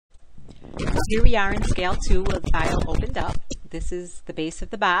Here we are in scale 2 with the file opened up. This is the base of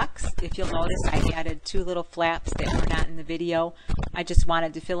the box. If you'll notice, I added 2 little flaps that were not in the video. I just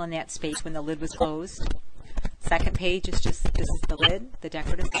wanted to fill in that space when the lid was closed. Second page is just, this is the lid, the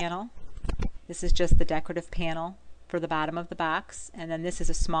decorative panel. This is just the decorative panel for the bottom of the box. And then this is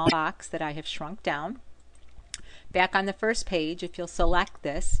a small box that I have shrunk down. Back on the first page, if you'll select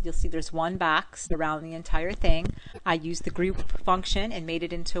this, you'll see there's one box around the entire thing. I used the group function and made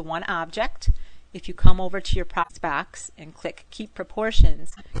it into one object. If you come over to your project box and click Keep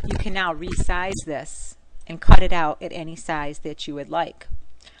Proportions, you can now resize this and cut it out at any size that you would like.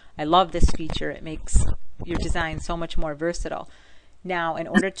 I love this feature. It makes your design so much more versatile. Now, in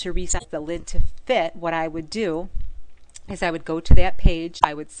order to resize the lid to fit, what I would do is I would go to that page,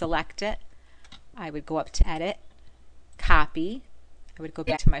 I would select it, I would go up to Edit, Copy, I would go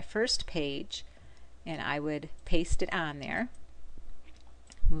back to my first page, and I would paste it on there.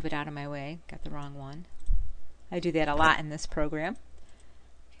 Move it out of my way, got the wrong one. I do that a lot in this program.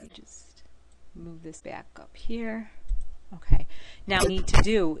 Just move this back up here. Okay, now what you need to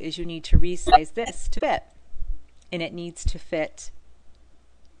do is you need to resize this to fit, and it needs to fit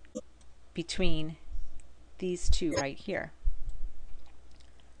between these two right here.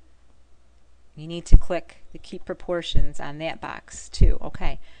 You need to click the Keep Proportions on that box too.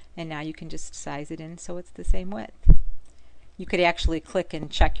 Okay, and now you can just size it in so it's the same width. You could actually click and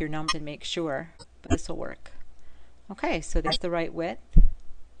check your numbers and make sure, but this will work. Okay, so that's the right width.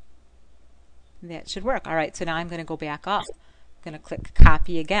 That should work. All right, so now I'm going to go back up. I'm going to click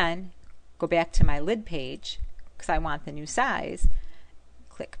Copy again, go back to my lid page because I want the new size.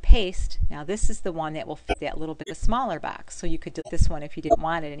 Click Paste. Now this is the one that will fit that little bit of smaller box. So you could do this one if you didn't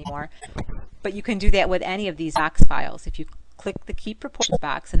want it anymore. But you can do that with any of these box files. If you click the Keep Proportions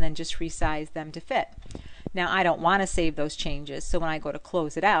box and then just resize them to fit. Now I don't want to save those changes, so when I go to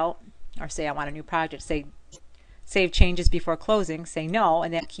close it out, or say I want a new project, say save changes before closing, say no,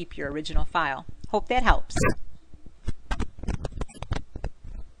 and then keep your original file. Hope that helps.